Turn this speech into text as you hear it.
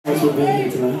Thanks for being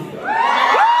here tonight.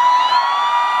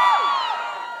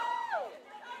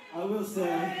 I will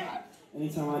say,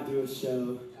 anytime I do a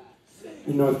show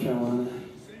in North Carolina,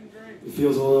 it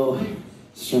feels a little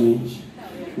strange.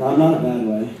 Not in a bad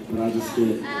way, but I just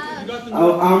get...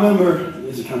 I remember,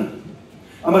 these are kind of...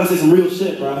 I'm about to say some real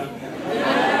shit, bro.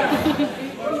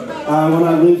 When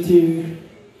I lived here,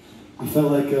 I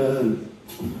felt like a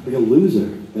loser,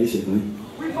 basically.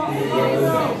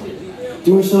 And,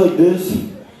 doing shit like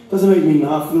this doesn't make me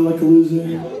not feel like a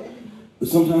loser, but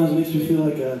sometimes it makes me feel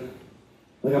like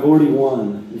I've already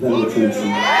won, if that makes sense.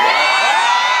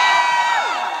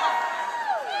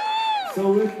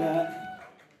 So with that,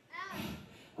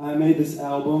 I made this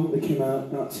album that came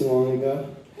out not too long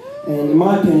ago, and in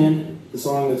my opinion, the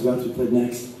song that's about to be played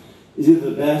next is either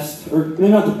the best, or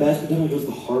maybe not the best, but definitely goes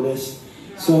the hardest.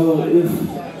 So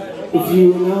if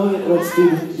you know it, let's do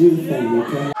the thing,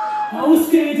 okay? I was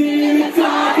scared to